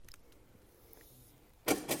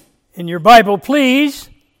In your Bible, please,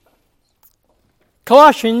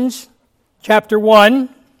 Colossians chapter 1.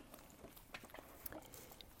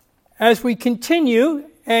 As we continue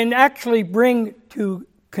and actually bring to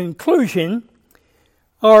conclusion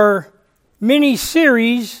our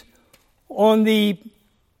mini-series on the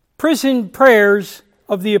prison prayers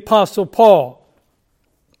of the Apostle Paul.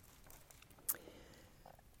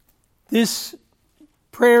 This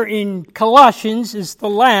prayer in Colossians is the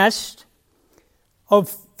last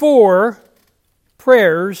of 4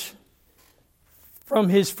 prayers from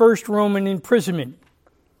his first Roman imprisonment.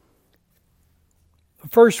 The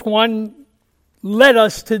first one led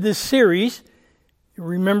us to this series. You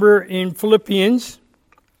remember in Philippians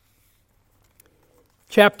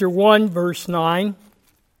chapter 1, verse 9,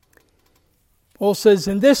 Paul says,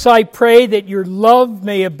 "In this I pray that your love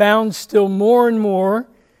may abound still more and more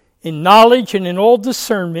in knowledge and in all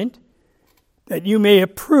discernment, that you may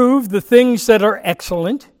approve the things that are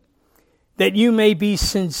excellent, that you may be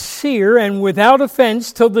sincere and without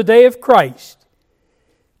offense till the day of Christ,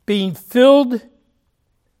 being filled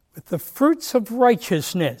with the fruits of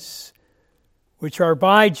righteousness, which are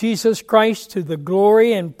by Jesus Christ to the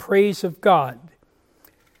glory and praise of God."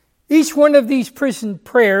 Each one of these prison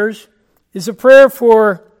prayers is a prayer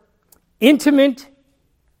for intimate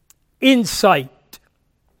insight.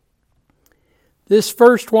 This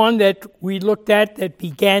first one that we looked at that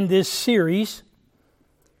began this series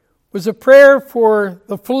was a prayer for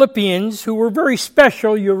the Philippians, who were very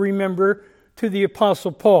special, you'll remember, to the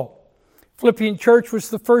Apostle Paul. Philippian church was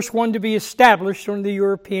the first one to be established on the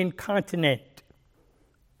European continent.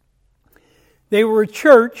 They were a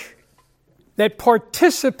church that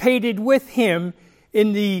participated with him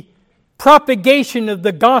in the propagation of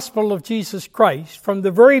the gospel of Jesus Christ from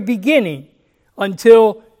the very beginning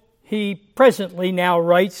until he presently now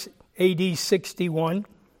writes, AD 61,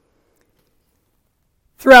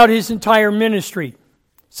 throughout his entire ministry.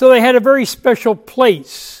 So they had a very special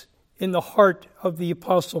place in the heart of the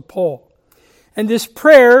Apostle Paul. And this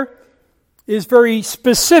prayer is very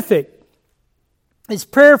specific. His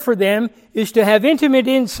prayer for them is to have intimate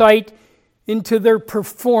insight into their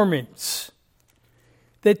performance,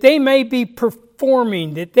 that they may be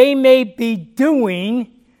performing, that they may be doing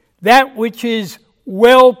that which is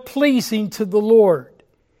well-pleasing to the Lord,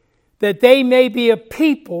 that they may be a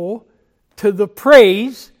people to the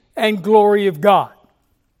praise and glory of God.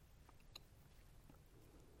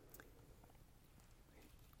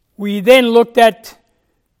 We then looked at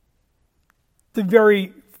the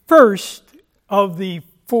very first of the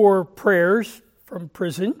 4 prayers from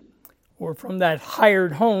prison, or from that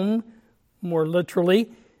hired home, more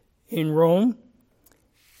literally, in Rome.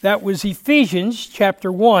 That was Ephesians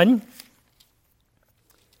chapter 1,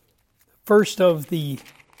 first of the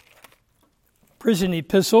prison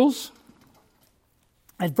epistles,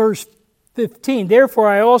 at verse 15. "Therefore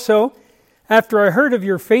I also, after I heard of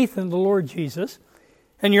your faith in the Lord Jesus,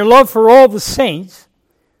 and your love for all the saints,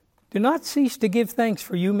 do not cease to give thanks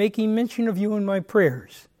for you, making mention of you in my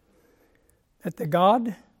prayers, that the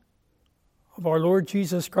God of our Lord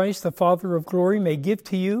Jesus Christ, the Father of glory, may give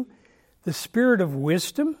to you the spirit of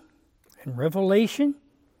wisdom and revelation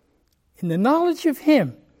in the knowledge of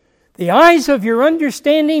him, the eyes of your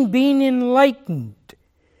understanding being enlightened,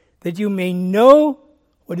 that you may know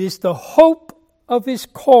what is the hope of his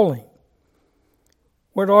calling,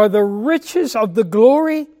 what are the riches of the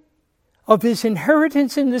glory of his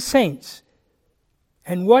inheritance in the saints,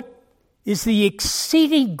 and what is the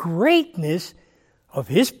exceeding greatness of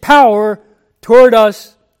his power toward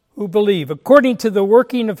us who believe, according to the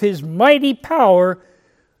working of his mighty power,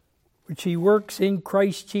 which he works in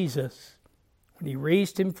Christ Jesus, when he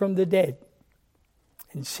raised him from the dead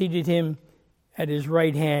and seated him at his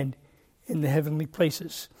right hand in the heavenly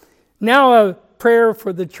places." Now a prayer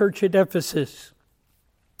for the church at Ephesus.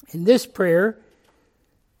 And this prayer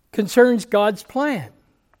concerns God's plan.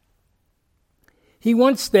 He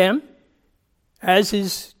wants them, as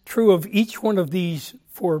is true of each one of these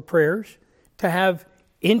 4 prayers, to have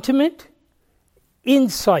intimate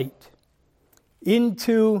insight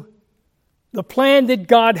into the plan that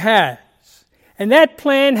God has. And that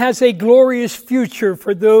plan has a glorious future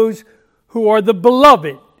for those who are the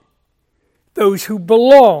beloved, those who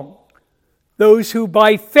belong, those who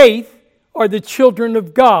by faith are the children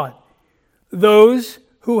of God, those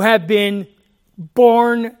who have been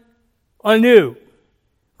born anew.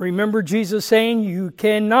 Remember Jesus saying, "You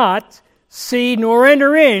cannot see nor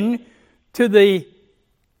enter in to the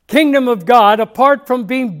kingdom of God apart from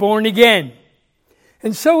being born again."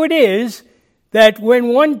 And so it is that when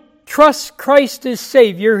one trusts Christ as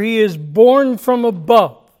Savior, he is born from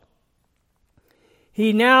above.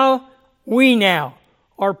 We now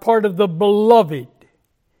are part of the beloved.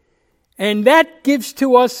 And that gives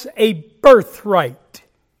to us a birthright.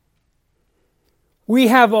 We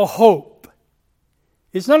have a hope.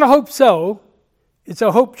 It's not a hope so, it's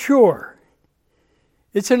a hope sure.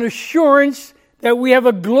 It's an assurance that we have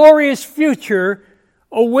a glorious future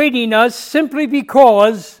awaiting us simply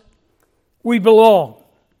because we belong.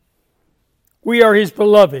 We are His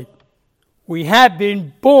beloved. We have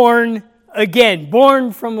been born again,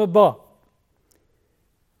 born from above.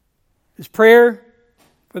 His prayer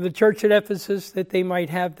for the church at Ephesus, that they might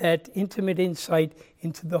have that intimate insight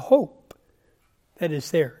into the hope that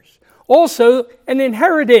is theirs. Also, an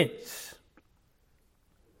inheritance.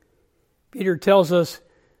 Peter tells us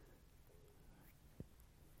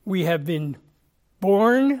we have been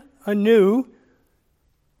born anew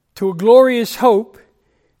to a glorious hope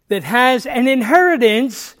that has an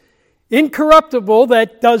inheritance, incorruptible,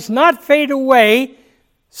 that does not fade away,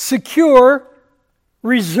 secure,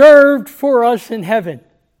 reserved for us in heaven.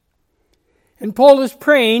 And Paul is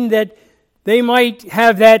praying that they might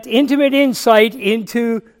have that intimate insight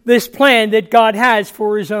into this plan that God has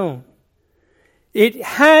for His own. It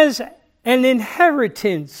has an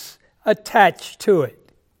inheritance attached to it.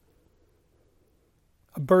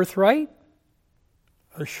 A birthright,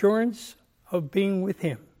 assurance of being with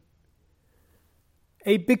Him.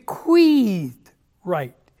 A bequeathed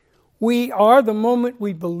right. We are, the moment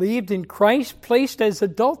we believed in Christ, placed as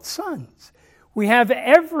adult sons. We have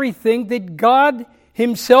everything that God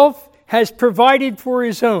Himself has provided for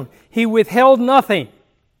His own. He withheld nothing.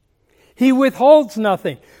 He withholds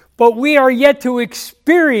nothing. But we are yet to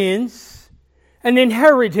experience an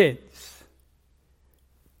inheritance.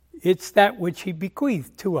 It's that which He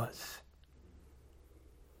bequeathed to us.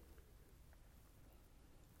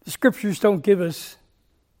 The Scriptures don't give us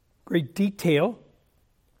great detail.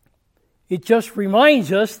 It just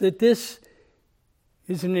reminds us that this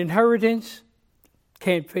is an inheritance,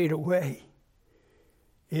 can't fade away.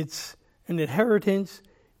 It's an inheritance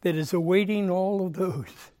that is awaiting all of those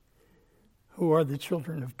who are the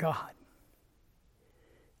children of God.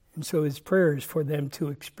 And so His prayer is for them to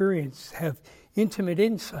experience, have intimate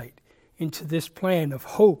insight into this plan of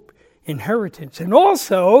hope, inheritance, and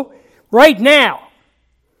also, right now,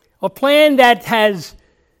 a plan that has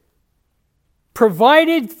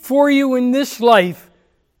provided for you in this life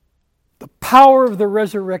the power of the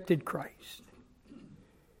resurrected Christ.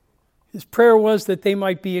 His prayer was that they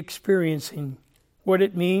might be experiencing what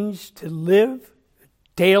it means to live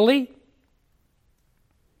daily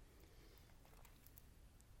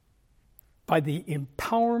by the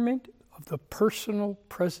empowerment of the personal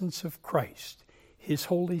presence of Christ, His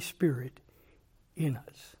Holy Spirit in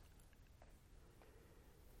us.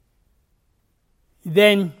 He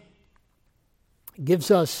then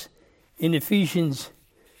gives us in Ephesians,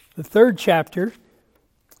 the 3rd chapter,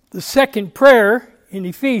 the second prayer in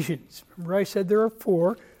Ephesians. Remember I said there are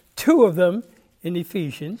 4, 2 of them in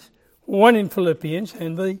Ephesians, 1 in Philippians,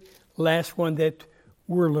 and the last one that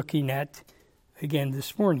we're looking at again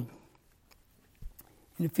this morning.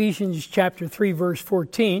 In Ephesians chapter 3, verse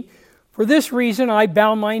 14, "For this reason I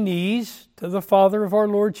bow my knees to the Father of our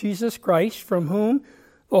Lord Jesus Christ, from whom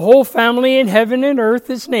the whole family in heaven and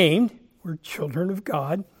earth is named," we're children of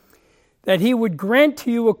God, "that He would grant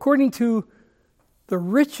to you according to the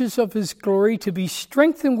riches of His glory to be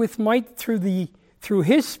strengthened with might through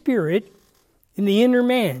His Spirit in the inner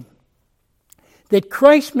man, that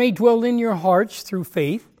Christ may dwell in your hearts through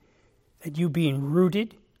faith, that you being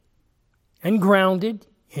rooted and grounded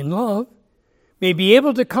in love may be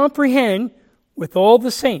able to comprehend with all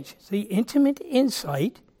the saints," the intimate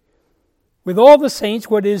insight, "with all the saints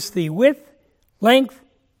what is the width, length,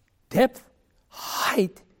 depth,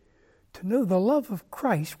 height, to know the love of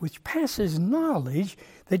Christ which passes knowledge,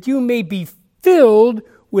 that you may be filled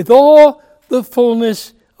with all the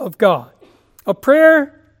fullness of God." A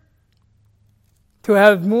prayer to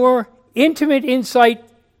have more intimate insight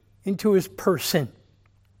into His person.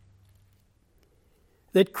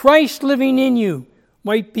 That Christ living in you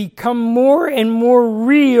might become more and more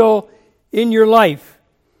real in your life,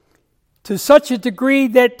 to such a degree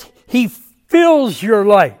that He fills your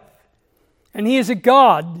life. And He is a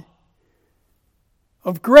God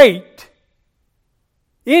of great,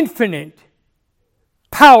 infinite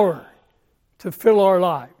power to fill our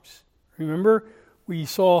lives. Remember, we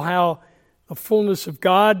saw how the fullness of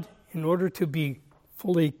God, in order to be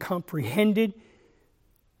fully comprehended,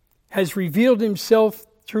 has revealed Himself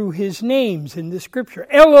through His names in the Scripture.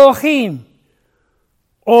 Elohim,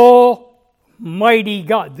 Almighty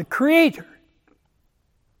God, the Creator.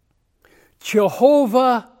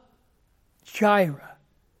 Jehovah Jireh,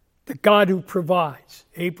 the God who provides.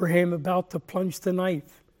 Abraham about to plunge the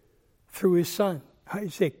knife through his son,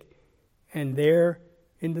 Isaac, and there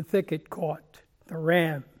in the thicket caught the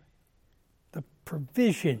ram, the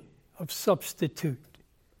provision of substitute.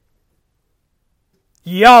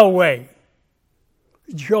 Yahweh,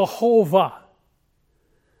 Jehovah,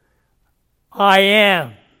 I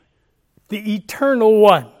am the eternal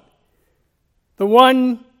one, the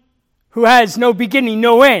one who has no beginning,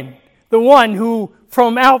 no end, the one who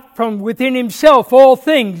from within himself all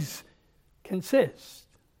things consist.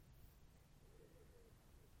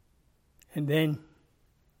 And then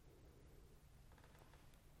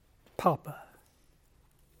Papa,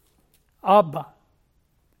 Abba,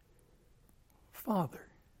 Father.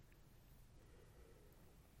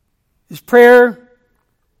 His prayer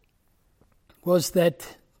was that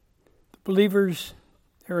the believers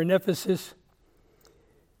there in Ephesus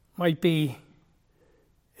might be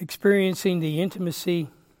experiencing the intimacy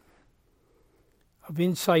of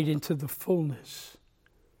insight into the fullness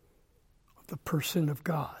of the person of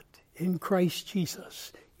God in Christ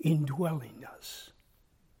Jesus, indwelling us.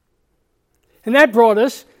 And that brought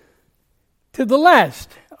us to the last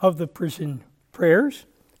of the prison prayers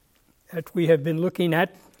that we have been looking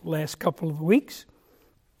at the last couple of weeks.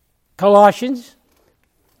 Colossians,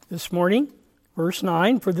 this morning, verse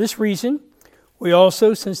 9, for this reason, we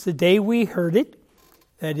also, since the day we heard it,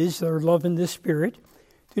 that is, our love in the Spirit,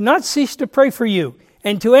 do not cease to pray for you,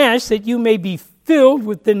 and to ask that you may be filled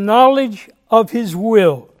with the knowledge of His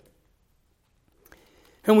will.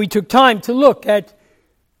 And we took time to look at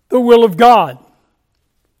the will of God.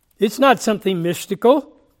 It's not something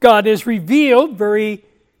mystical. God has revealed very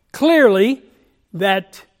clearly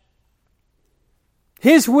that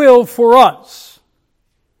His will for us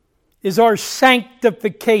is our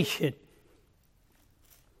sanctification.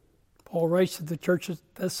 Paul writes to the church of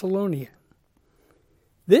Thessalonica,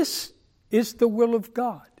 this is the will of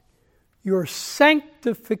God. Your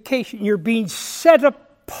sanctification. You're being set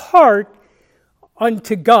apart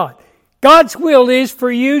unto God. God's will is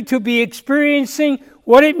for you to be experiencing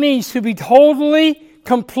what it means to be totally,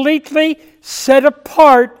 completely set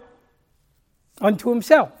apart unto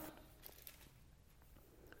Himself.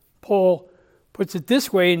 Paul puts it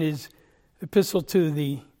this way in his epistle to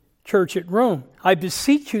the church at Rome. I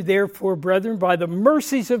beseech you, therefore, brethren, by the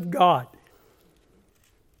mercies of God,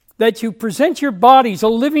 that you present your bodies a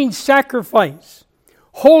living sacrifice,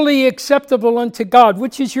 wholly acceptable unto God,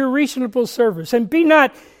 which is your reasonable service. And be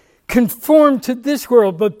not conformed to this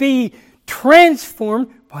world, but be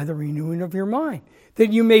transformed by the renewing of your mind,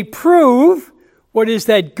 that you may prove what is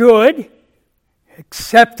that good,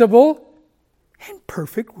 acceptable, and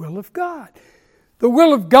perfect will of God. The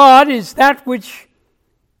will of God is that which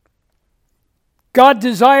God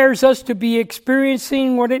desires us to be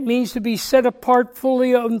experiencing, what it means to be set apart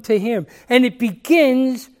fully unto Him. And it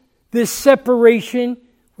begins this separation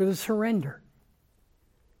with a surrender.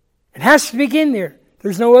 It has to begin there.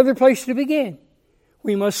 There's no other place to begin.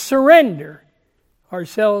 We must surrender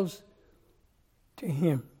ourselves to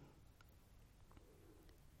Him,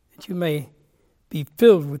 that you may be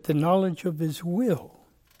filled with the knowledge of His will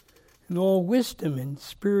and all wisdom and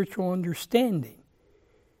spiritual understanding,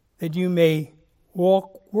 that you may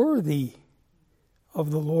walk worthy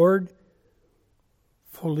of the Lord,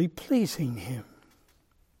 fully pleasing Him.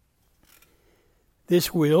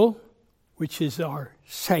 This will, which is our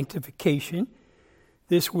sanctification,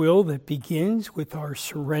 this will that begins with our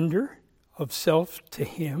surrender of self to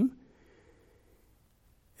Him,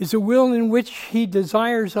 is a will in which He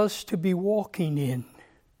desires us to be walking in.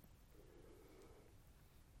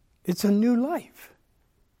 It's a new life.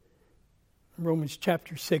 In Romans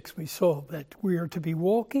chapter 6, we saw that we are to be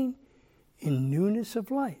walking in newness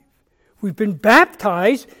of life. We've been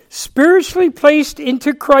baptized, spiritually placed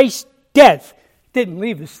into Christ's death, didn't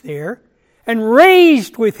leave us there, and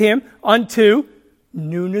raised with Him unto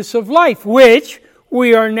newness of life, which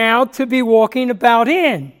we are now to be walking about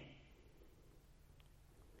in.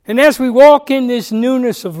 And as we walk in this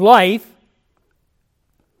newness of life,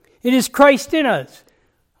 it is Christ in us.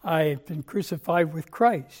 I have been crucified with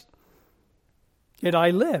Christ. Yet I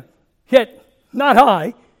live. Yet not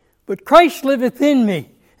I, but Christ liveth in me.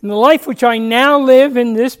 In the life which I now live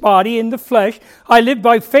in this body, in the flesh, I live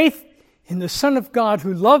by faith in the Son of God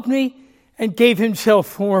who loved me and gave Himself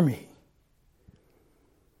for me.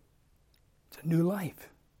 It's a new life.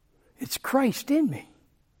 It's Christ in me.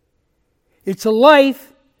 It's a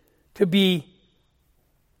life to be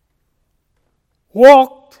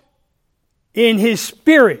walked in His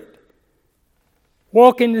Spirit.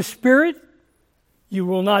 Walk in the Spirit, you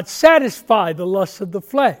will not satisfy the lusts of the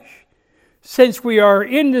flesh. Since we are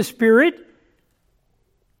in the Spirit,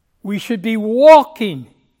 we should be walking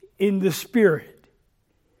in the Spirit.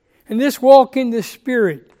 And this walk in the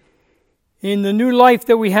Spirit, in the new life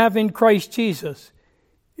that we have in Christ Jesus,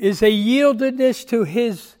 is a yieldedness to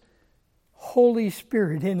His Holy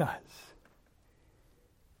Spirit in us.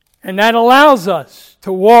 And that allows us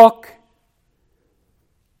to walk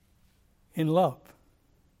in love.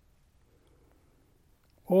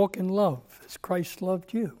 Walk in love as Christ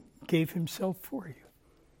loved you, gave Himself for you.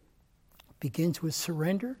 It begins with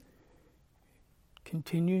surrender,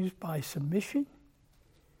 continues by submission,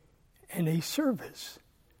 and a service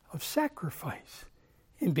of sacrifice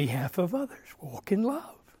in behalf of others. Walk in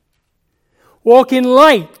love. Walk in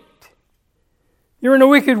light. You're in a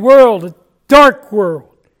wicked world, a dark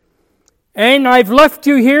world. And I've left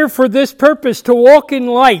you here for this purpose, to walk in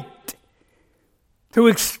light, to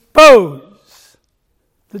expose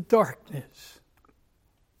the darkness,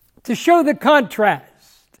 to show the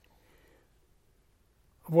contrast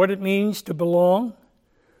of what it means to belong,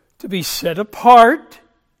 to be set apart,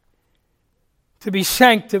 to be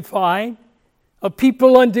sanctified, a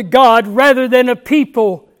people unto God rather than a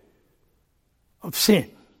people of sin,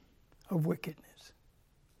 of wickedness.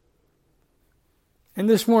 And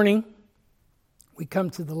this morning, we come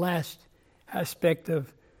to the last aspect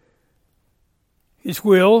of His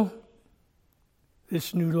will,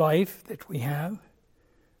 this new life that we have,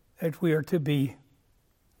 that we are to be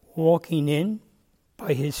walking in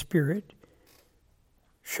by His Spirit,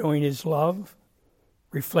 showing His love,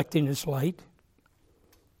 reflecting His light.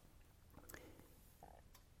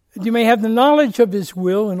 That you may have the knowledge of His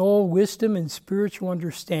will in all wisdom and spiritual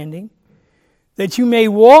understanding, that you may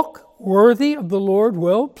walk worthy of the Lord,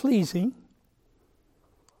 well-pleasing,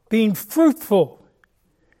 being fruitful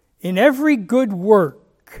in every good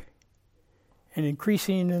work, and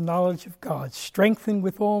increasing in the knowledge of God, strengthened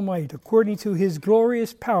with all might, according to His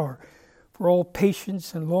glorious power, for all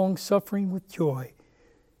patience and long-suffering with joy,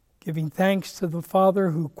 giving thanks to the Father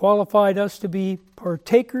who qualified us to be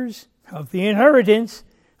partakers of the inheritance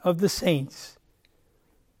of the saints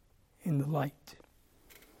in the light.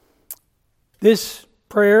 This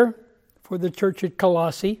prayer for the church at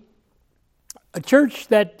Colossae, a church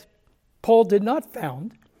that Paul did not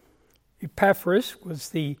found. Epaphras was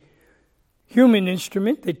the human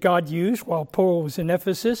instrument that God used while Paul was in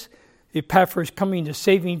Ephesus. Epaphras, coming to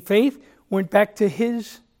saving faith, went back to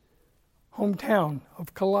his hometown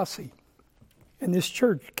of Colossae. And this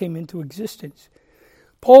church came into existence.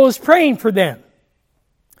 Paul is praying for them.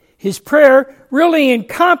 His prayer really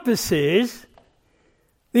encompasses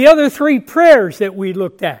the other three prayers that we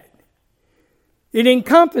looked at. It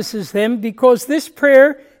encompasses them because this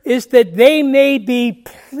prayer is that they may be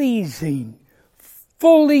pleasing,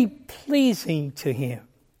 fully pleasing to Him.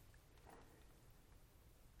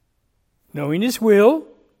 Knowing His will,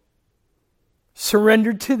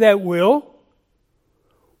 surrendered to that will,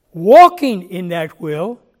 walking in that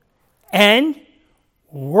will, and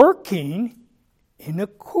working in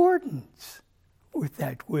accordance with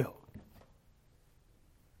that will.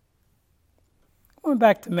 Going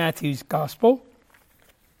back to Matthew's Gospel,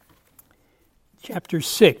 chapter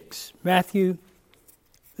 6. Matthew,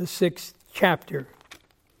 the 6th chapter.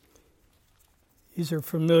 These are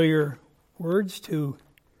familiar words to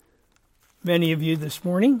many of you this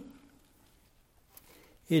morning.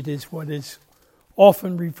 It is what is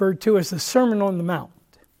often referred to as the Sermon on the Mount.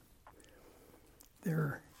 There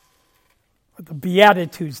are the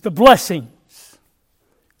Beatitudes, the blessings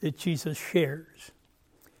that Jesus shares.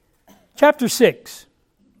 Chapter 6.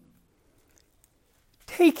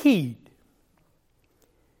 Take heed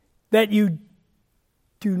that you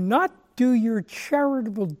do not do your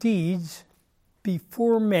charitable deeds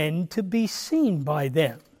before men to be seen by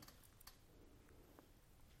them.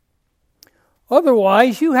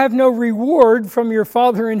 Otherwise, you have no reward from your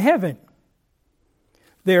Father in heaven.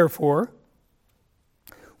 Therefore,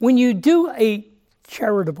 when you do a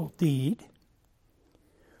charitable deed,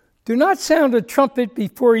 do not sound a trumpet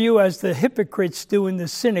before you as the hypocrites do in the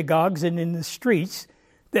synagogues and in the streets,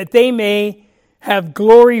 that they may have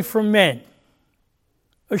glory from men.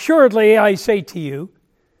 Assuredly, I say to you,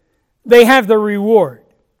 they have the reward.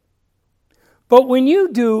 But when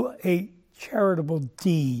you do a charitable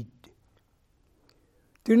deed,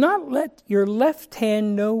 do not let your left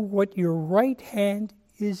hand know what your right hand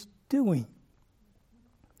is doing,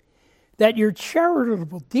 that your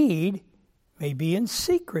charitable deed may be in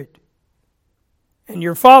secret. And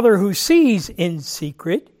your Father who sees in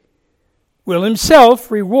secret will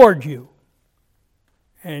Himself reward you,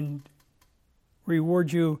 and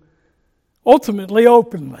reward you ultimately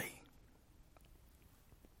openly.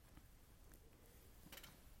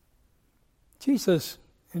 Jesus,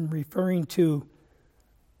 in referring to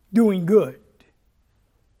doing good,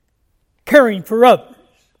 caring for others,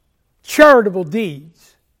 charitable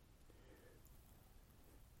deeds.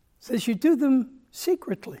 It says you do them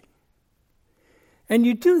secretly. And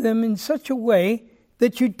you do them in such a way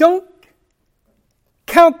that you don't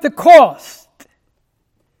count the cost.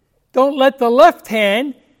 Don't let the left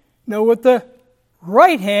hand know what the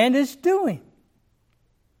right hand is doing.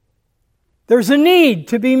 There's a need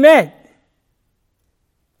to be met.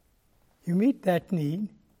 You meet that need,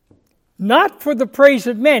 not for the praise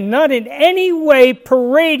of men, not in any way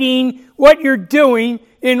parading what you're doing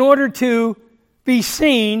in order to be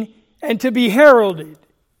seen and to be heralded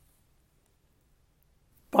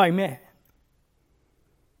by man,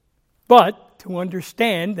 but to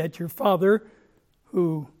understand that your Father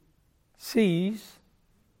who sees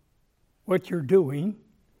what you're doing,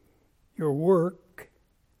 your work,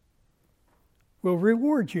 will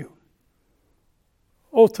reward you.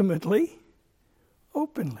 Ultimately,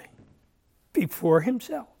 openly, before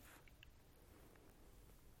himself.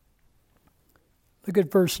 Look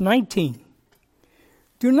at verse 19.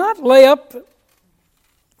 Do not lay up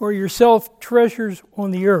for yourself treasures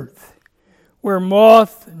on the earth, where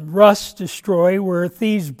moth and rust destroy, where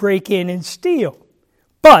thieves break in and steal.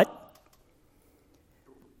 But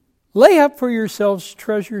lay up for yourselves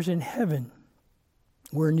treasures in heaven,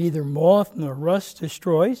 where neither moth nor rust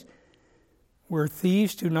destroys, where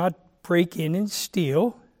thieves do not break in and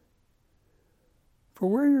steal. For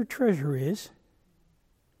where your treasure is,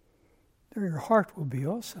 there your heart will be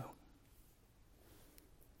also.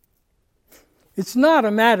 It's not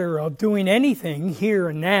a matter of doing anything here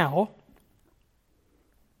and now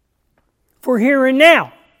for here and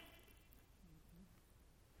now.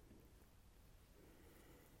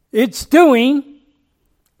 It's doing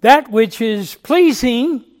that which is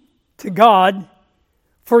pleasing to God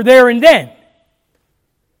for there and then,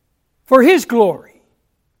 for His glory.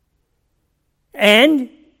 And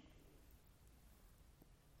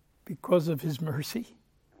because of His mercy,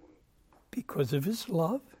 because of His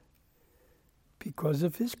love, because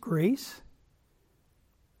of His grace,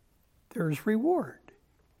 there is reward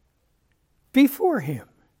before Him,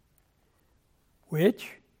 which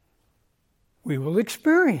we will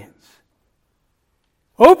experience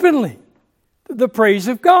openly to the praise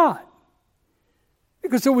of God.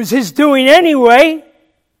 Because it was His doing anyway.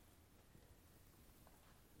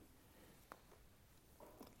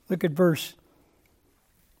 Look at verse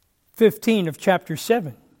 15 of chapter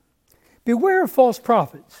 7. Beware of false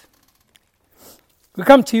prophets who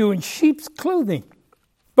come to you in sheep's clothing,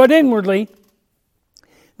 but inwardly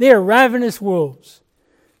they are ravenous wolves.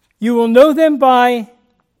 You will know them by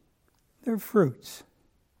their fruits.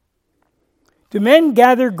 Do men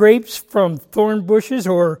gather grapes from thorn bushes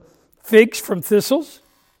or figs from thistles?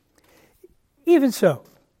 Even so,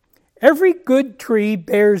 every good tree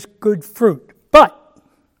bears good fruit, but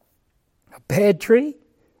a bad tree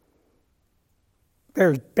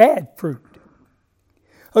bears bad fruit.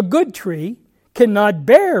 A good tree cannot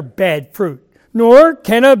bear bad fruit, nor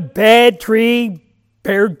can a bad tree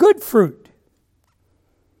bear good fruit.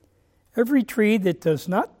 Every tree that does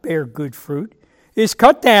not bear good fruit is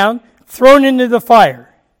cut down, thrown into the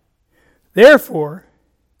fire. Therefore,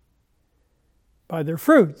 by their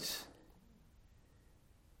fruits,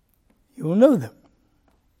 you will know them.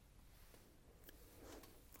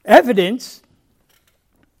 Evidence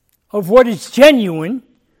of what is genuine,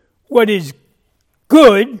 what is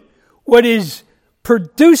good, what is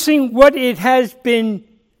producing what it has been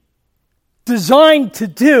designed to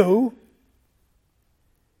do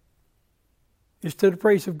is to the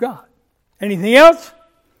praise of God. Anything else?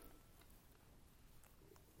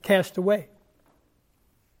 Cast away.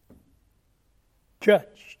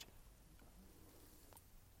 Judged.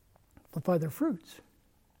 But by their fruits,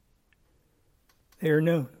 they are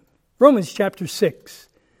known. Romans chapter 6.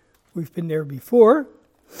 We've been there before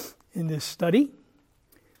in this study.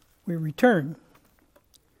 We return.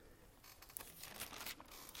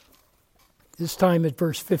 This time at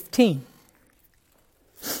verse 15.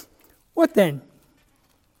 What then?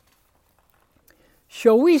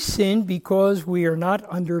 Shall we sin because we are not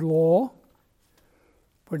under law,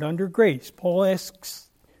 but under grace? Paul asks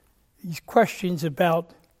these questions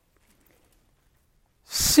about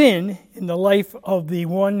sin in the life of the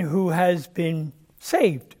one who has been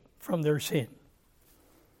saved from their sin.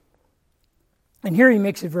 And here he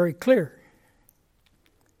makes it very clear.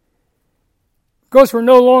 Because we're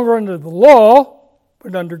no longer under the law,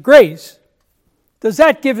 but under grace, does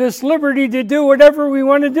that give us liberty to do whatever we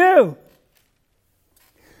want to do?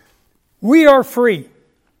 We are free.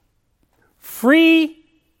 Free,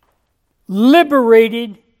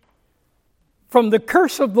 liberated from the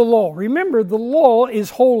curse of the law. Remember, the law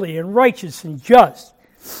is holy and righteous and just.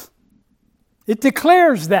 It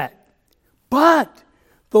declares that. But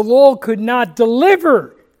the law could not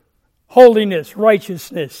deliver holiness,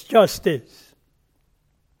 righteousness, justice.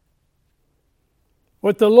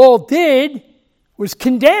 What the law did was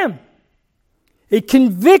condemn. It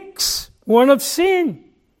convicts one of sin.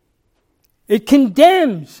 It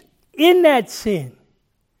condemns in that sin.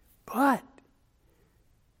 But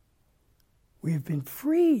we have been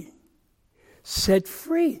freed, set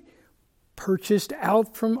free, purchased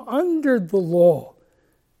out from under the law,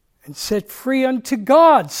 and set free unto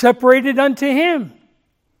God, separated unto Him.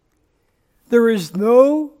 There is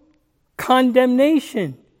no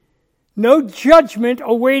condemnation, no judgment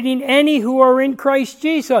awaiting any who are in Christ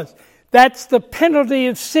Jesus. That's the penalty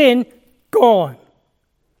of sin gone.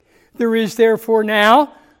 There is therefore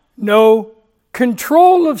now no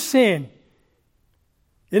control of sin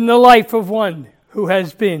in the life of one who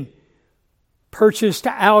has been purchased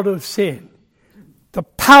out of sin. The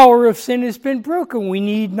power of sin has been broken. We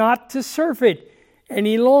need not to serve it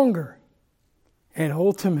any longer. And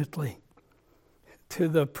ultimately, to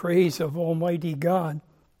the praise of Almighty God,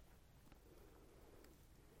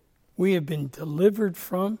 we have been delivered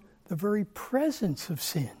from the very presence of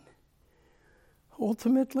sin.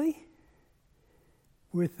 Ultimately,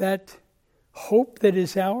 with that hope that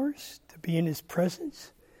is ours to be in His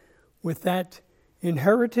presence, with that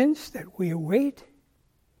inheritance that we await,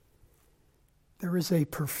 there is a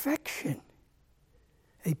perfection,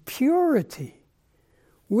 a purity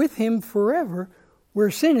with Him forever where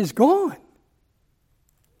sin is gone,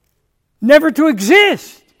 never to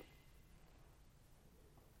exist.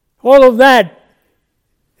 All of that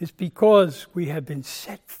is because we have been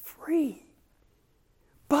set free.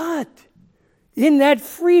 But in that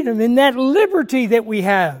freedom, in that liberty that we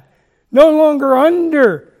have, no longer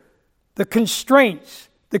under the constraints,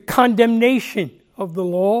 the condemnation of the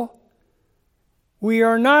law, we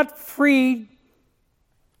are not free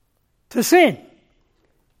to sin.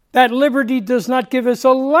 That liberty does not give us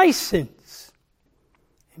a license.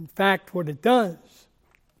 In fact, what it does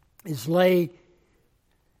is lay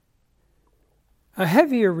a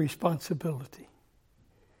heavier responsibility.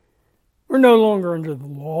 We're no longer under the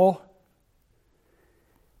law.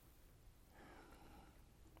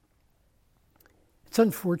 It's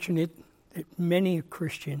unfortunate that many a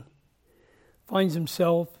Christian finds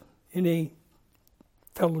himself in a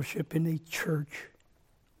fellowship, in a church,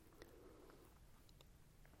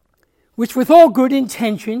 which with all good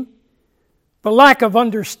intention, but lack of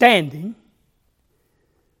understanding,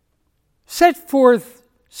 set forth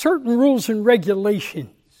certain rules and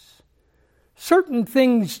regulations, certain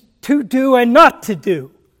things to do and not to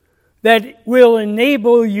do that will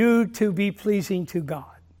enable you to be pleasing to God.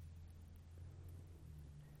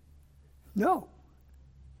 No.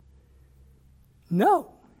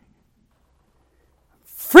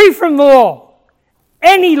 Free from the law,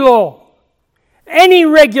 any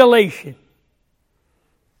regulation.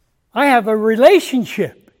 I have a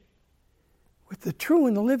relationship with the true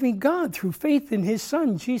and the living God through faith in His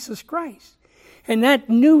Son, Jesus Christ. And that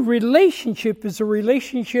new relationship is a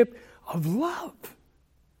relationship of love.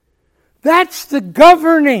 That's the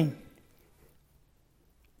governing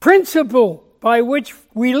principle by which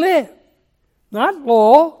we live. Not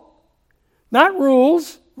law, not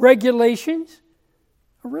rules, regulations,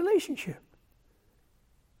 a relationship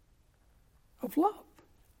of love.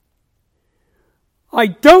 I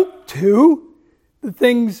don't do the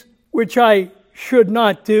things which I should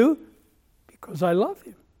not do because I love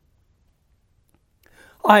Him.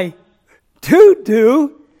 I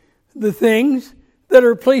do the things that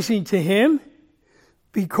are pleasing to Him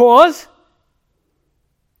because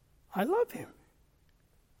I love Him.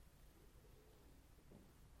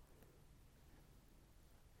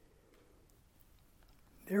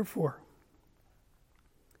 Therefore,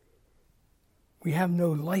 we have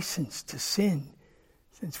no license to sin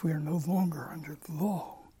since we are no longer under the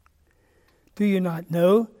law. Do you not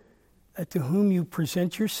know that to whom you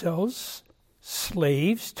present yourselves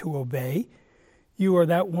slaves to obey, you are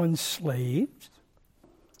that one slave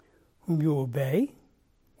whom you obey,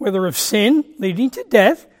 whether of sin leading to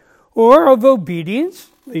death or of obedience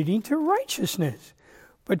leading to righteousness?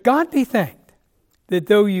 But God be thanked that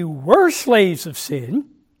though you were slaves of sin,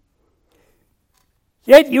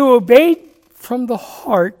 yet you obeyed from the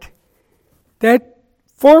heart that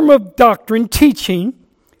form of doctrine, teaching,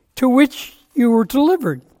 to which you were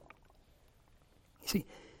delivered. You see,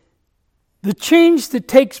 the change that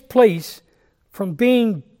takes place from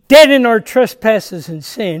being dead in our trespasses and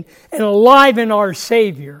sin and alive in our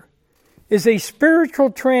Savior is a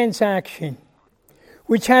spiritual transaction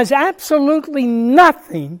which has absolutely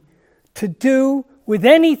nothing to do with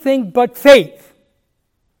anything but faith.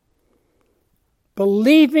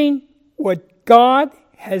 Believing what God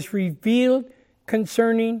has revealed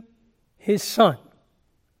concerning his Son,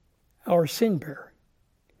 our sin bearer.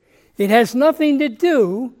 It has nothing to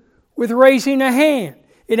do with raising a hand.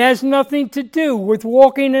 It has nothing to do with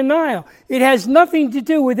walking an aisle. It has nothing to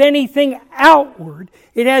do with anything outward.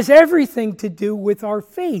 It has everything to do with our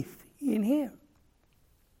faith in him.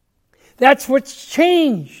 That's what's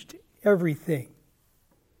changed everything.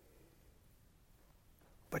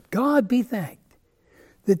 But God be thanked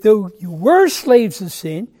that though you were slaves of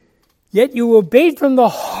sin, yet you obeyed from the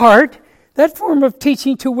heart that form of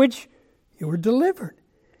teaching to which you were delivered.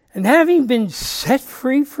 And having been set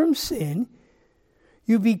free from sin,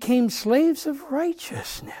 you became slaves of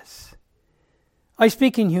righteousness. I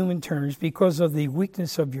speak in human terms because of the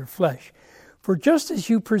weakness of your flesh. For just as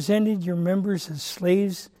you presented your members as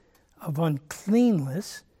slaves of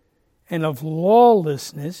uncleanness and of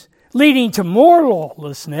lawlessness, leading to more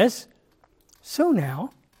lawlessness, so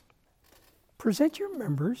now present your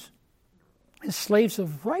members as slaves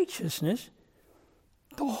of righteousness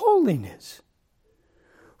to holiness.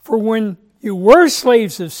 For when you were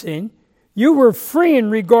slaves of sin, you were free in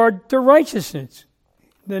regard to righteousness.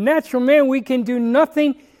 The natural man, we can do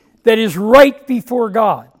nothing that is right before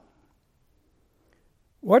God.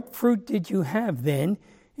 What fruit did you have then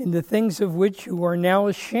in the things of which you are now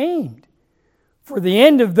ashamed? For the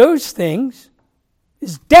end of those things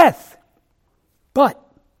is death. But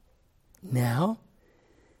now,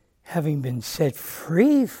 having been set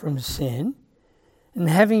free from sin and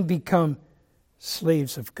having become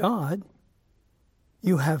slaves of God,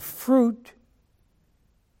 you have fruit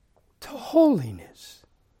to holiness,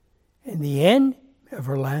 and the end,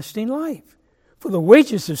 everlasting life. For the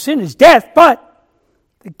wages of sin is death, but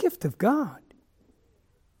the gift of God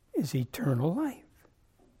is eternal life.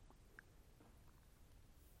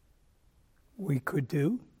 We could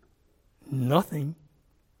do nothing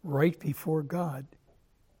right before God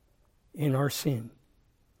in our sin,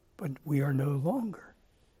 but we are no longer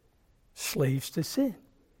slaves to sin,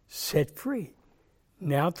 set free,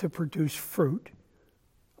 now to produce fruit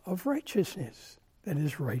of righteousness that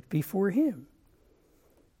is right before him.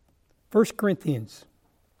 1 Corinthians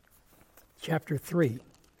chapter 3.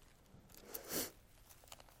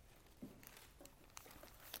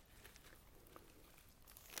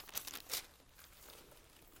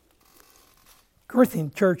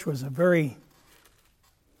 Corinthian church was a very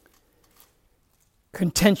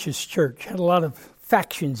contentious church, had a lot of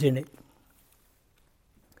factions in it. It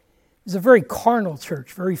was a very carnal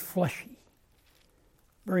church, very fleshy,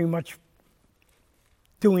 very much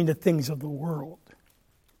doing the things of the world.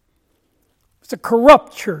 It's a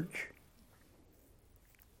corrupt church.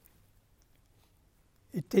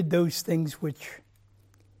 It did those things which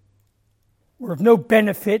were of no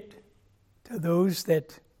benefit to those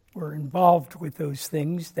that were involved with those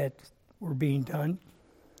things that were being done,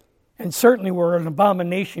 and certainly were an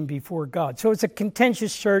abomination before God. So it's a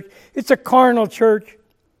contentious church. It's a carnal church.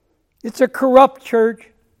 It's a corrupt church.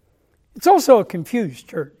 It's also a confused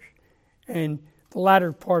church. And the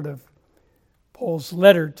latter part of Paul's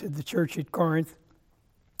letter to the church at Corinth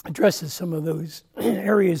addresses some of those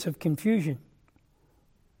areas of confusion.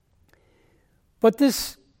 But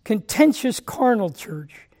this contentious carnal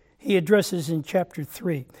church he addresses in chapter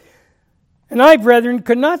 3. And I, brethren,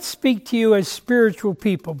 could not speak to you as spiritual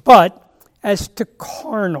people, but as to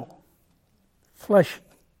carnal, fleshy,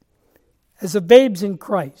 as of babes in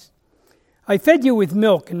Christ. I fed you with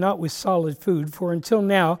milk and not with solid food, for until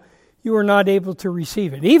now you are not able to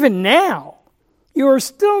receive it. Even now you are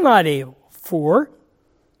still not able, for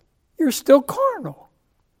you're still carnal.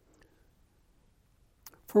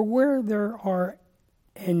 For where there are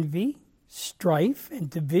envy, strife, and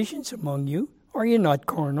divisions among you, are you not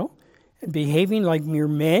carnal and behaving like mere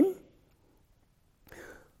men?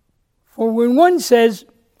 For when one says,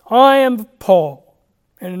 I am of Paul,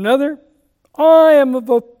 and another, I am of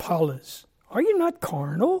Apollos, are you not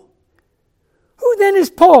carnal? Who then is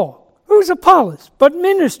Paul? Who's Apollos? But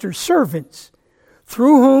ministers, servants,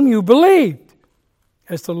 through whom you believed,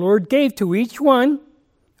 as the Lord gave to each one.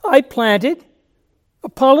 I planted,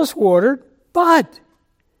 Apollos watered, but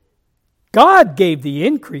God gave the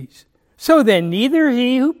increase. So then neither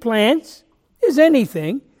he who plants is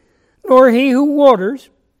anything, nor he who waters,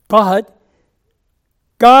 but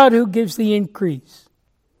God who gives the increase.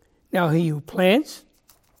 Now he who plants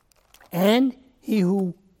and he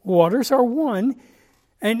who waters are one,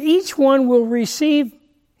 and each one will receive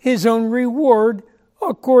his own reward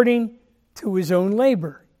according to his own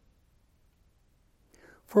labor.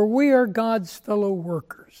 For we are God's fellow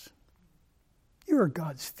workers. You are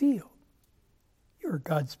God's field. You are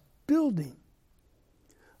God's building.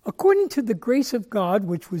 according to the grace of God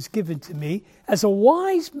which was given to me, as a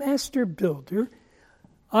wise master builder,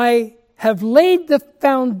 I have laid the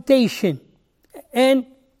foundation, and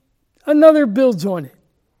another builds on it.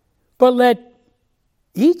 But let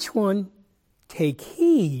each one take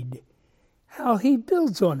heed how he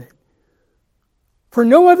builds on it. For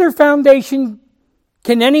no other foundation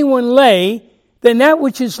can anyone lay than that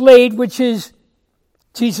which is laid, which is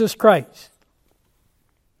Jesus Christ.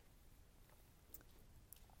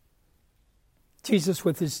 Jesus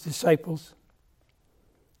with his disciples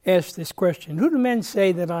asked this question, who do men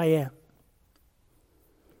say that I am?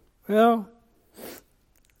 Well,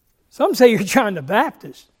 some say you're John the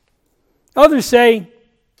Baptist. Others say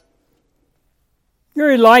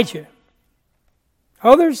you're Elijah.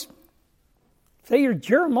 Others say you're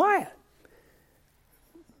Jeremiah.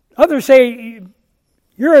 Others say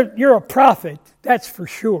you're a prophet, that's for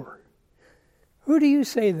sure. Who do you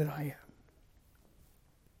say that I am?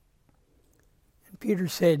 And Peter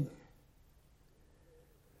said,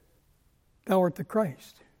 thou art the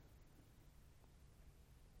Christ,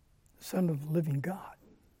 the Son of the living God.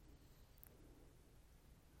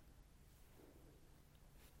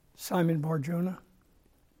 Simon Bar-Jonah,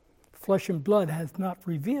 flesh and blood hath not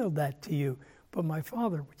revealed that to you, but my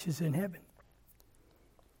Father which is in heaven.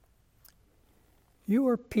 You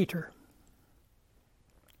are Peter,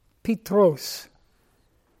 Petros,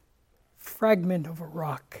 fragment of a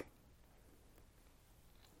rock.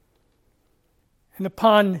 And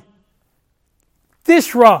upon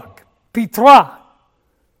this rock, Petra,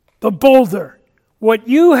 the boulder, what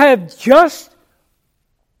you have just,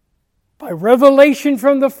 by revelation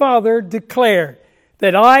from the Father, declared,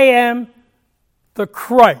 that I am the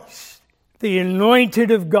Christ, the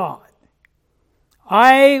anointed of God.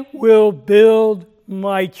 I will build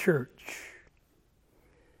my church,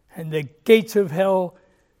 and the gates of hell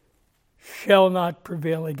shall not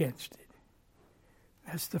prevail against it.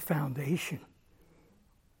 That's the foundation,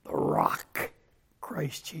 the rock,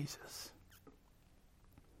 Christ Jesus.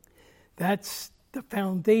 That's the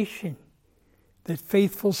foundation that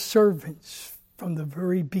faithful servants from the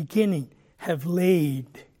very beginning have laid.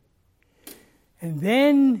 And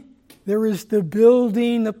then there is the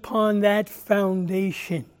building upon that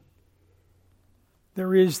foundation.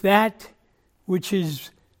 There is that which is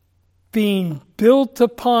being built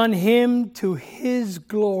upon him to his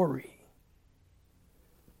glory.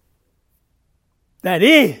 That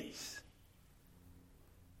is,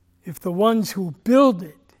 if the ones who build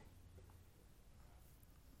it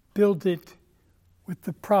with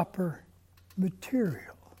the proper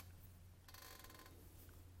material.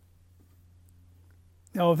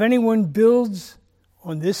 Now, if anyone builds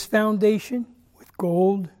on this foundation with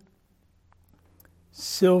gold,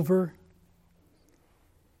 silver,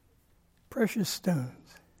 precious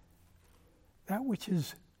stones, that which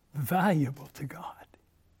is valuable to God,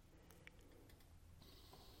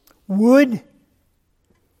 wood,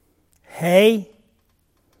 hay,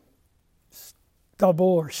 stubble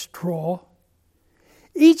or straw,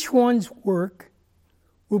 each one's work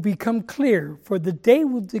will become clear, for the day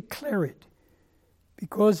will declare it,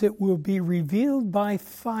 because it will be revealed by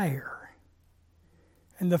fire.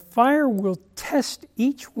 And the fire will test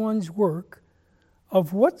each one's work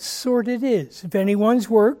of what sort it is. If anyone's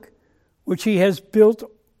work, which he has built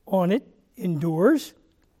on it, endures,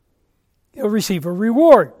 he'll receive a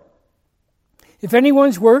reward. If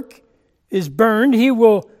anyone's work is burned, he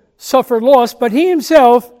will suffer loss, but he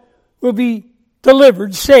himself will be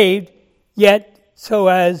delivered, saved, yet so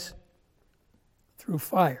as through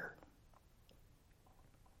fire.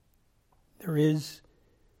 There is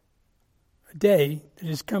a day that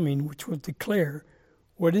is coming which will declare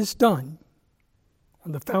what is done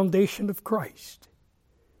on the foundation of Christ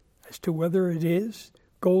as to whether it is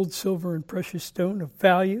gold, silver, and precious stone of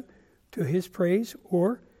value to his praise,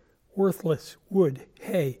 or worthless wood,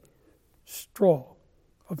 hay, straw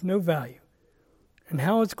of no value. And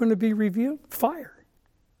how it's going to be revealed? Fire.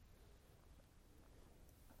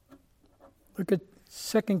 Look at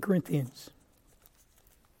 2 Corinthians.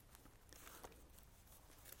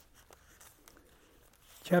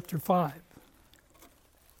 Chapter 5.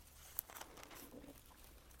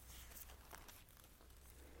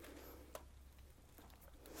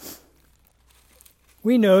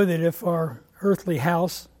 We know that if our earthly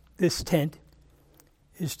house, this tent,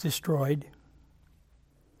 is destroyed,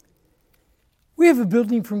 we have a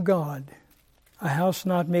building from God, a house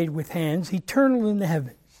not made with hands, eternal in the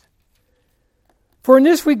heavens. For in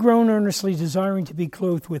this we groan earnestly, desiring to be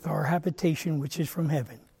clothed with our habitation which is from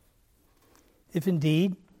heaven. If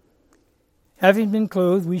indeed, having been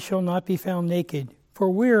clothed, we shall not be found naked. For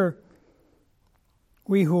we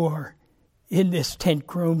who are in this tent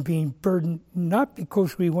groan, being burdened, not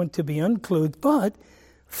because we want to be unclothed, but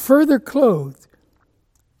further clothed,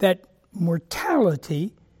 that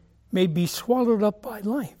mortality may be swallowed up by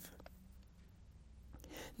life.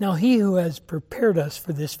 Now he who has prepared us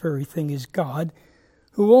for this very thing is God,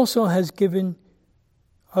 who also has given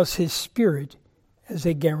us his Spirit as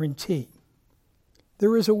a guarantee.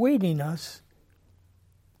 There is awaiting us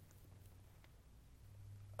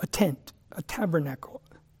a tent, a tabernacle,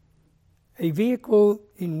 a vehicle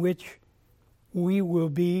in which we will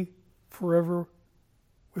be forever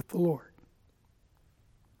with the Lord.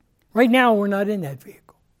 Right now, we're not in that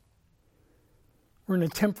vehicle. We're in a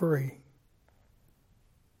temporary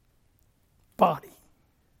body.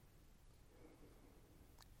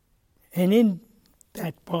 And in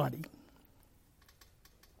that body,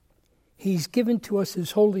 he's given to us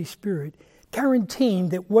his Holy Spirit, guaranteeing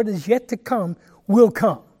that what is yet to come will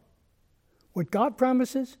come. What God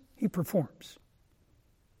promises, he performs.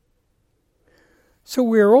 So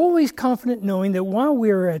we are always confident knowing that while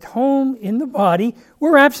we are at home in the body,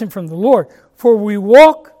 we're absent from the Lord. For we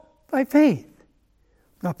walk by faith,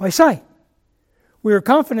 not by sight. We are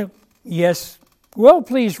confident, yes, well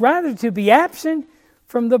pleased rather to be absent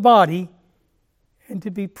from the body and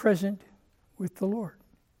to be present with the Lord.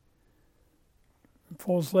 In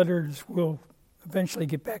Paul's letters, we'll eventually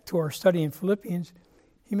get back to our study in Philippians.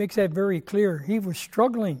 He makes that very clear. He was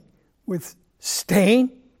struggling with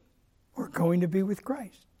staying or going to be with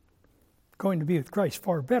Christ. Going to be with Christ,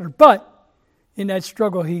 far better. But in that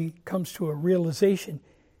struggle, he comes to a realization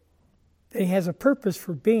that he has a purpose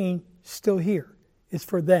for being still here. It's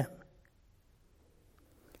for them.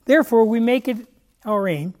 Therefore, we make it our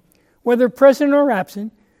aim, whether present or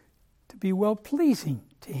absent, to be well-pleasing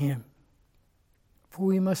to him. For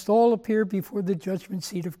we must all appear before the judgment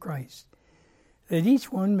seat of Christ, that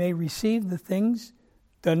each one may receive the things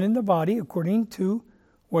done in the body according to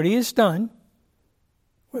what he has done,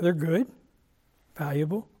 whether good,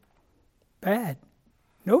 valuable, bad,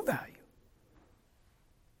 no value.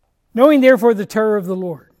 Knowing therefore the terror of the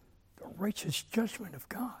Lord, the righteous judgment of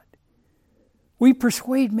God. We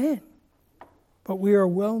persuade men, but we are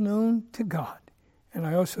well known to God. And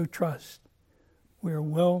I also trust we are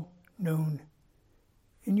well known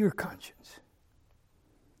in your conscience.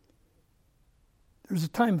 There's a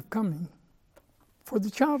time of coming for the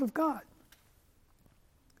child of God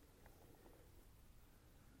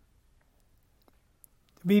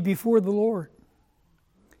to be before the Lord.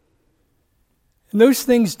 And those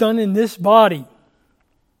things done in this body,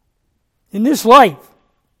 in this life,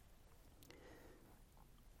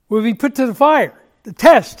 will be put to the fire, the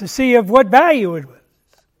test, to see of what value it was.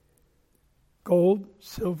 Gold,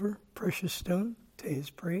 silver, precious stone, to his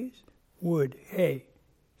praise. Wood, hay,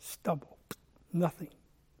 stubble, nothing,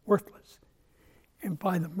 worthless. And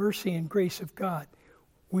by the mercy and grace of God,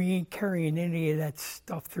 we ain't carrying any of that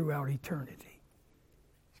stuff throughout eternity.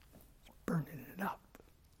 Burning it up.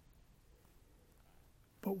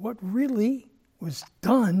 But what really was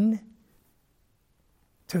done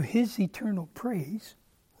to his eternal praise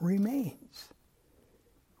remains.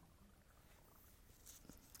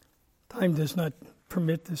 Time does not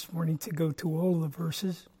permit this morning to go to all the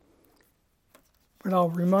verses, but I'll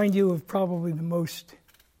remind you of probably the most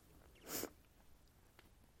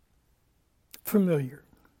familiar.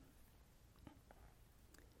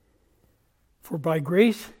 For by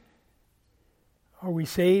grace are we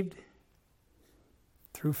saved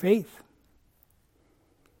through faith.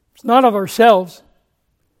 It's not of ourselves.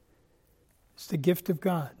 It's the gift of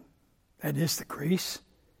God. That is the grace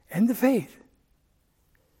and the faith.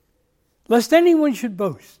 Lest anyone should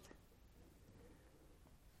boast.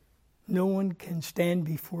 No one can stand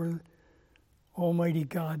before Almighty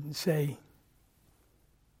God and say,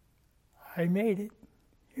 I made it.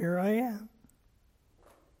 Here I am.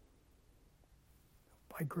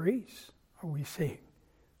 By grace are we saved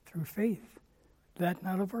through faith. That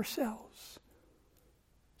not of ourselves.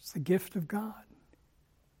 It's the gift of God.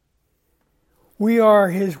 We are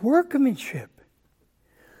his workmanship,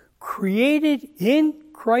 created in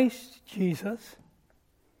Christ Jesus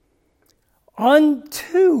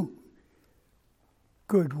unto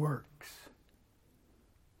good works,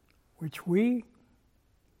 which we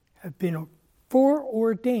have been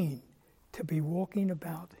foreordained to be walking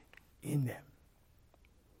about in them.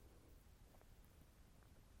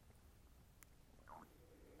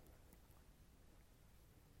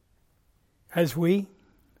 As we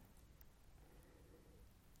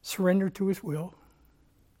surrender to his will,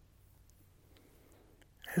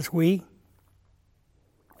 as we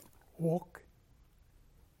walk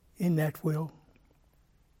in that will,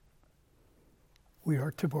 we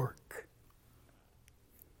are to work.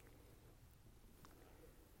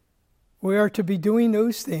 We are to be doing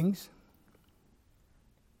those things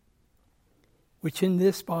which in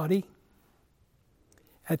this body,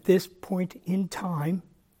 at this point in time,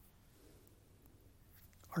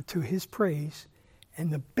 are to His praise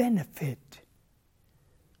and the benefit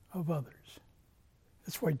of others.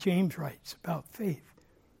 That's why James writes about faith.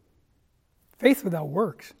 Faith without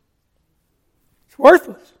works, it's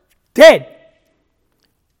worthless, dead.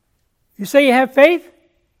 You say you have faith?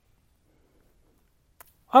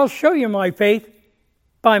 I'll show you my faith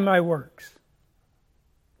by my works.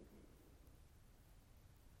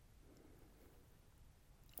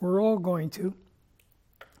 We're all going to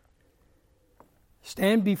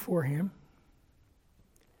stand before Him,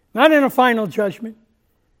 not in a final judgment,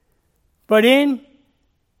 but in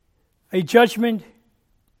a judgment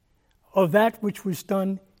of that which was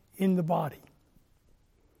done in the body.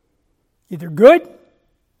 Either good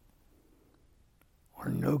or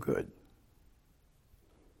no good.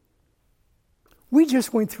 We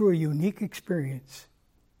just went through a unique experience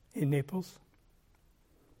in Naples.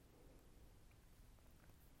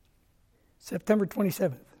 September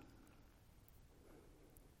 27th.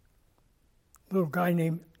 A little guy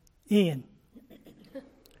named Ian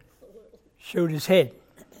showed his head.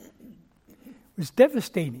 It was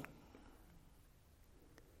devastating.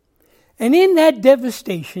 And in that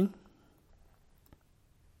devastation,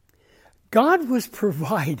 God was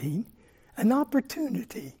providing an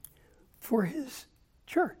opportunity for His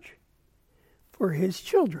church, for His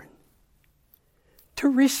children, to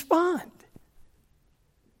respond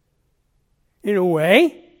in a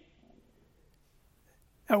way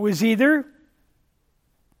that was either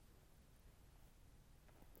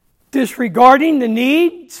disregarding the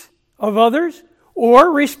needs of others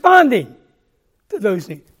or responding to those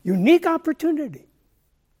needs. Unique opportunity.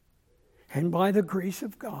 And by the grace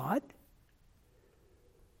of God,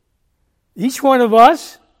 each one of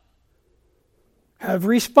us have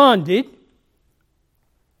responded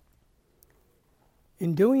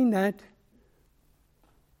in doing that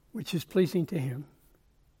which is pleasing to Him,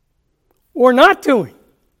 or not doing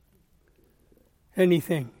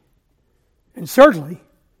anything. And certainly,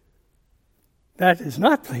 that is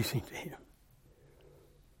not pleasing to Him.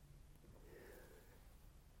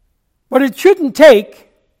 But it shouldn't take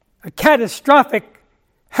a catastrophic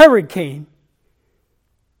hurricane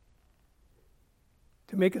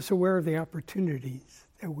to make us aware of the opportunities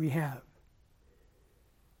that we have.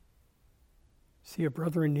 See a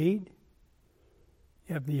brother in need?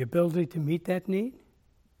 You have the ability to meet that need?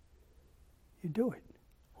 You do it.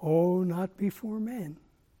 Oh, not before men.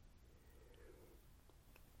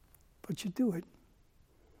 But you do it.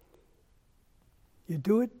 You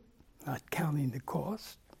do it not counting the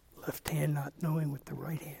cost, left hand not knowing what the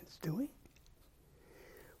right hand's doing.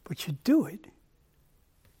 But you do it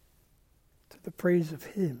to the praise of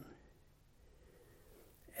Him.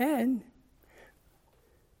 And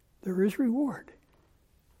there is reward.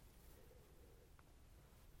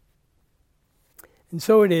 And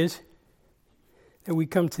so it is that we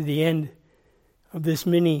come to the end of this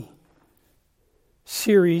mini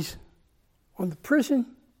series on the prison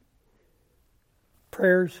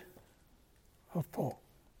prayers of Paul.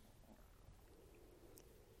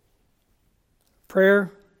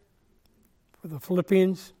 Prayer for the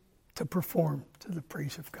Philippians to perform to the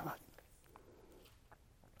praise of God.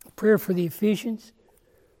 A prayer for the Ephesians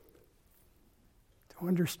to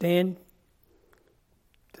understand,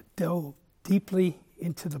 to delve deeply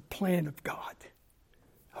into the plan of God.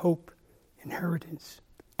 Hope, inheritance,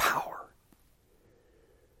 power.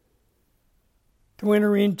 To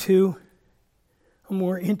enter into a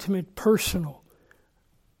more intimate, personal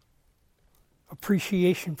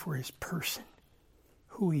appreciation for His person,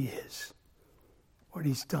 who He is, what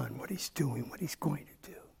He's done, what He's doing, what He's going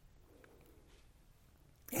to do.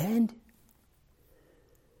 And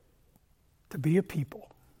to be a people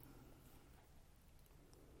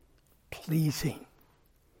pleasing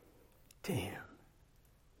to Him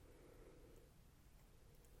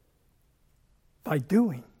by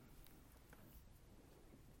doing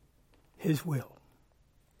His will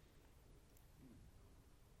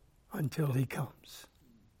until He comes.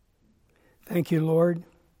 Thank you, Lord,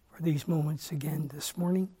 for these moments again this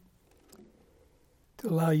morning, to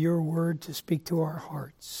allow Your word to speak to our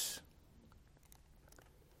hearts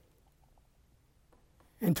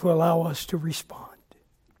and to allow us to respond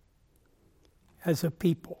as a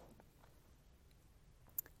people,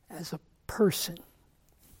 as a person,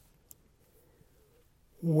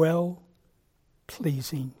 well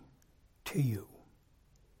pleasing to You.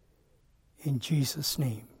 In Jesus'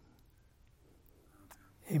 name,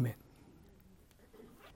 amen.